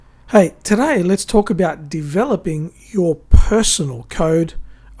Hey, today let's talk about developing your personal code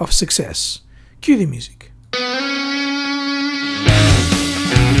of success. Cue the music.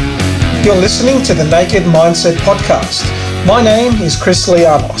 You're listening to the Naked Mindset Podcast. My name is Chris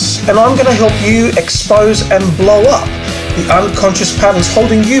Lianos, and I'm going to help you expose and blow up the unconscious patterns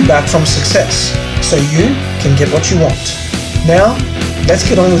holding you back from success so you can get what you want. Now, let's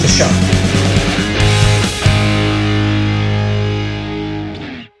get on with the show.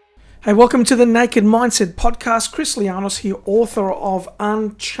 Hey, welcome to the Naked Mindset Podcast. Chris Lianos here, author of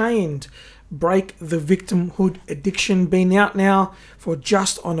Unchained, Break the Victimhood Addiction. Been out now for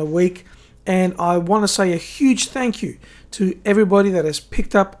just on a week. And I want to say a huge thank you to everybody that has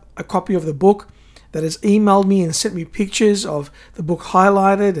picked up a copy of the book, that has emailed me and sent me pictures of the book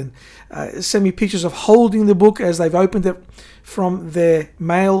highlighted and sent me pictures of holding the book as they've opened it from their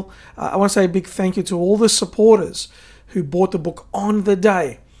mail. I want to say a big thank you to all the supporters who bought the book on the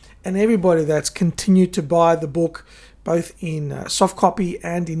day, and everybody that's continued to buy the book both in soft copy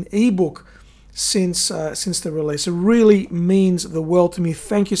and in ebook since the release. It really means the world to me.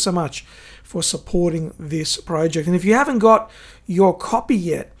 Thank you so much for supporting this project. And if you haven't got your copy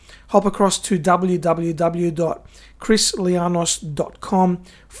yet, hop across to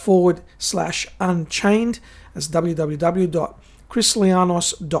www.chrislianos.com/unchained. That's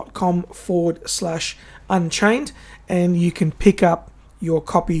www.chrislianos.com/unchained, and you can pick up your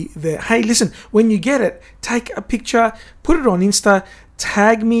copy there. Hey, listen, when you get it, take a picture, put it on Insta,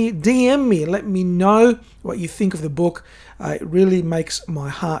 tag me, DM me, let me know what you think of the book. It really makes my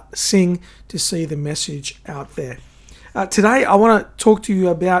heart sing to see the message out there. Today, I want to talk to you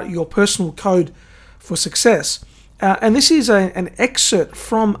about your personal code for success. And this is an excerpt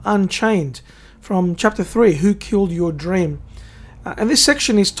from Unchained, from chapter 3, Who Killed Your Dream? And this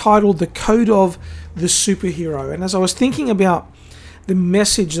section is titled The Code of the Superhero. And as I was thinking about the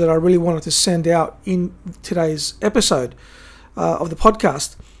message that I really wanted to send out in today's episode of the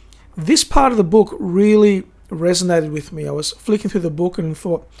podcast, this part of the book really resonated with me. I was flicking through the book and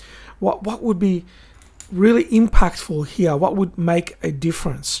thought, what would be really impactful here? What would make a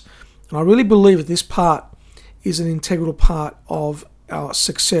difference? And I really believe that this part is an integral part of our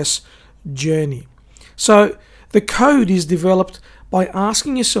success journey. So the code is developed by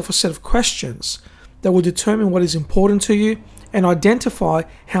asking yourself a set of questions that will determine what is important to you and identify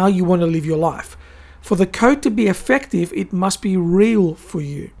how you want to live your life. For the code to be effective, it must be real for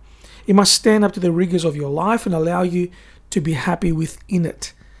you. It must stand up to the rigors of your life and allow you to be happy within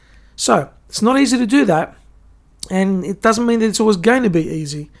it. So, it's not easy to do that, and it doesn't mean that it's always going to be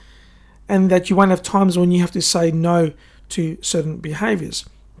easy, and that you won't have times when you have to say no to certain behaviors.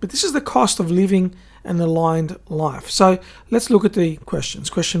 But this is the cost of living an aligned life. So, let's look at the questions.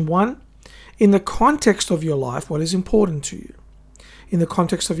 Question 1, in the context of your life, what is important to you? In the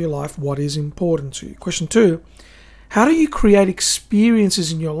context of your life, what is important to you? Question 2, how do you create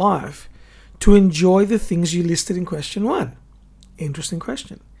experiences in your life to enjoy the things you listed in question 1? Interesting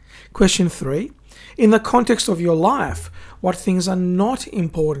question. Question 3, in the context of your life, what things are not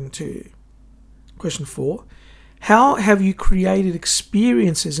important to you? Question 4, how have you created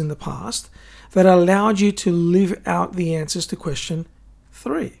experiences in the past that allowed you to live out the answers to question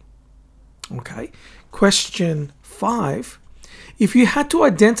 3? Okay. Question 5, if you had to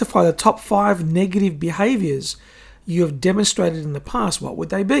identify the top 5 negative behaviors you have demonstrated in the past, what would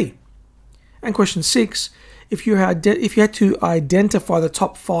they be? And question 6, if you had to identify the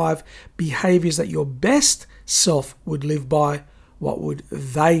top 5 behaviors that your best self would live by, what would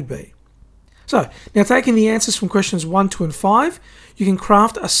they be? So, now taking the answers from questions 1, 2, and 5, you can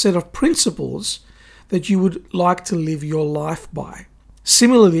craft a set of principles that you would like to live your life by.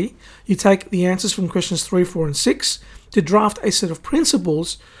 Similarly, you take the answers from questions 3, 4, and 6 to draft a set of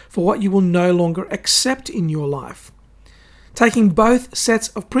principles for what you will no longer accept in your life. Taking both sets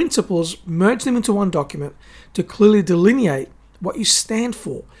of principles, merge them into one document to clearly delineate what you stand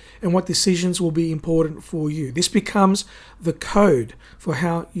for and what decisions will be important for you. This becomes the code for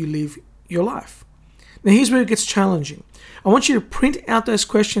how you live your life. Now here's where it gets challenging. I want you to print out those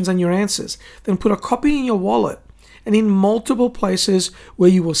questions and your answers, then put a copy in your wallet and in multiple places where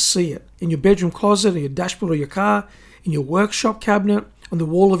you will see it. In your bedroom closet, or your dashboard of your car, in your workshop cabinet, on the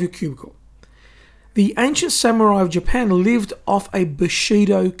wall of your cubicle. The ancient samurai of Japan lived off a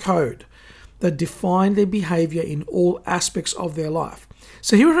Bushido code that defined their behavior in all aspects of their life.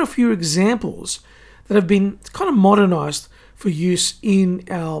 So here are a few examples that have been kind of modernized for use in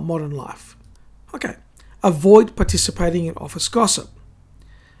our modern life. Okay, avoid participating in office gossip.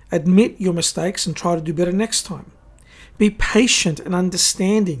 Admit your mistakes and try to do better next time. Be patient and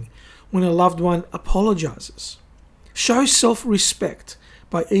understanding when a loved one apologizes. Show self-respect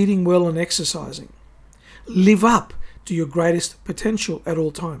by eating well and exercising. Live up to your greatest potential at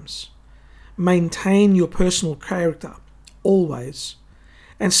all times. Maintain your personal character always,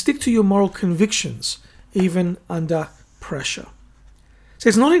 and stick to your moral convictions even under pressure. So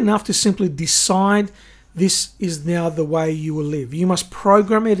it's not enough to simply decide this is now the way you will live. You must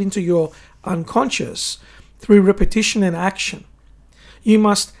program it into your unconscious through repetition and action. You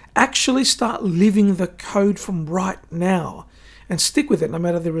must actually start living the code from right now and stick with it no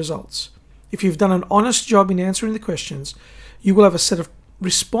matter the results. If you've done an honest job in answering the questions, you will have a set of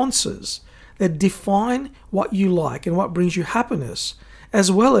responses that define what you like and what brings you happiness,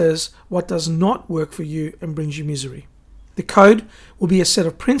 as well as what does not work for you and brings you misery. The code will be a set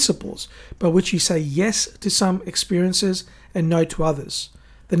of principles by which you say yes to some experiences and no to others.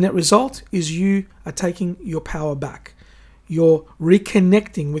 The net result is you are taking your power back. You're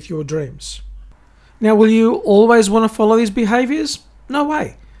reconnecting with your dreams. Now, will you always want to follow these behaviors? No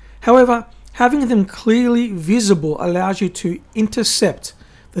way. However, having them clearly visible allows you to intercept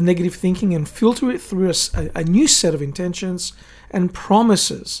the negative thinking and filter it through a new set of intentions and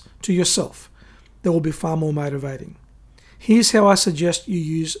promises to yourself that will be far more motivating. Here's how I suggest you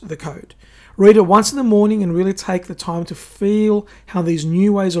use the code. Read it once in the morning and really take the time to feel how these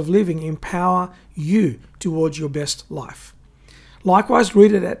new ways of living empower you towards your best life. Likewise,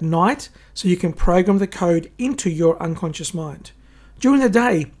 read it at night so you can program the code into your unconscious mind. During the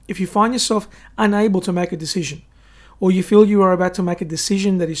day, if you find yourself unable to make a decision, or you feel you are about to make a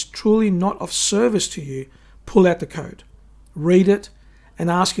decision that is truly not of service to you, pull out the code, read it,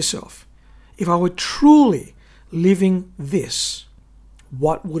 and ask yourself, if I were truly living this,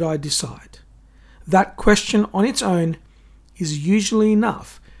 what would I decide? That question on its own is usually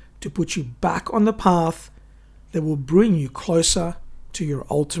enough to put you back on the path that will bring you closer to your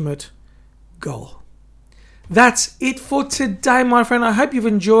ultimate goal. That's it for today, my friend. I hope you've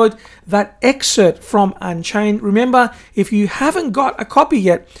enjoyed that excerpt from Unchained. Remember, if you haven't got a copy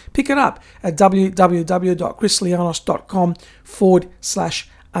yet, pick it up at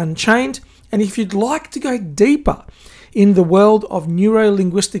www.chrislianos.com/unchained. And if you'd like to go deeper in the world of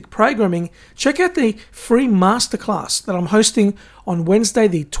neuro-linguistic programming, check out the free masterclass that I'm hosting on Wednesday,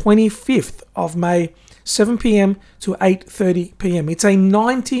 the 25th of May, 7 p.m. to 8:30 p.m. It's a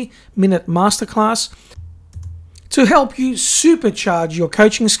 90-minute masterclass to help you supercharge your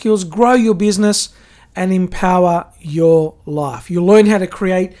coaching skills, grow your business, and empower your life. You'll learn how to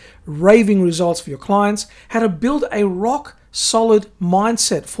create raving results for your clients, how to build a rock-solid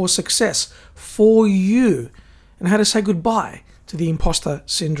mindset for success for you, and how to say goodbye to the imposter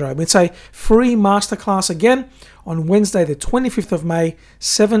syndrome. It's a free masterclass again on Wednesday, the 25th of May,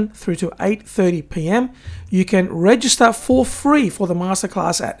 7 through to 8:30 p.m. You can register for free for the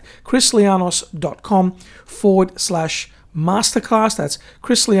masterclass at chrislianos.com/masterclass. That's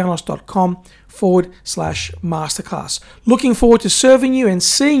chrislianos.com/masterclass. Looking forward to serving you and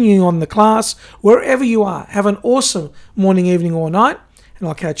seeing you on the class wherever you are. Have an awesome morning, evening, or night, and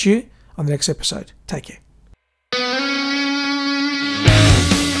I'll catch you on the next episode. Take care.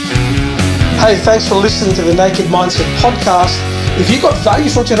 Hey, thanks for listening to the Naked Mindset podcast. If you got value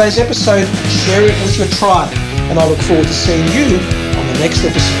from today's episode, share it with your tribe. And I look forward to seeing you on the next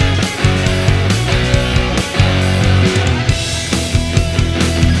episode.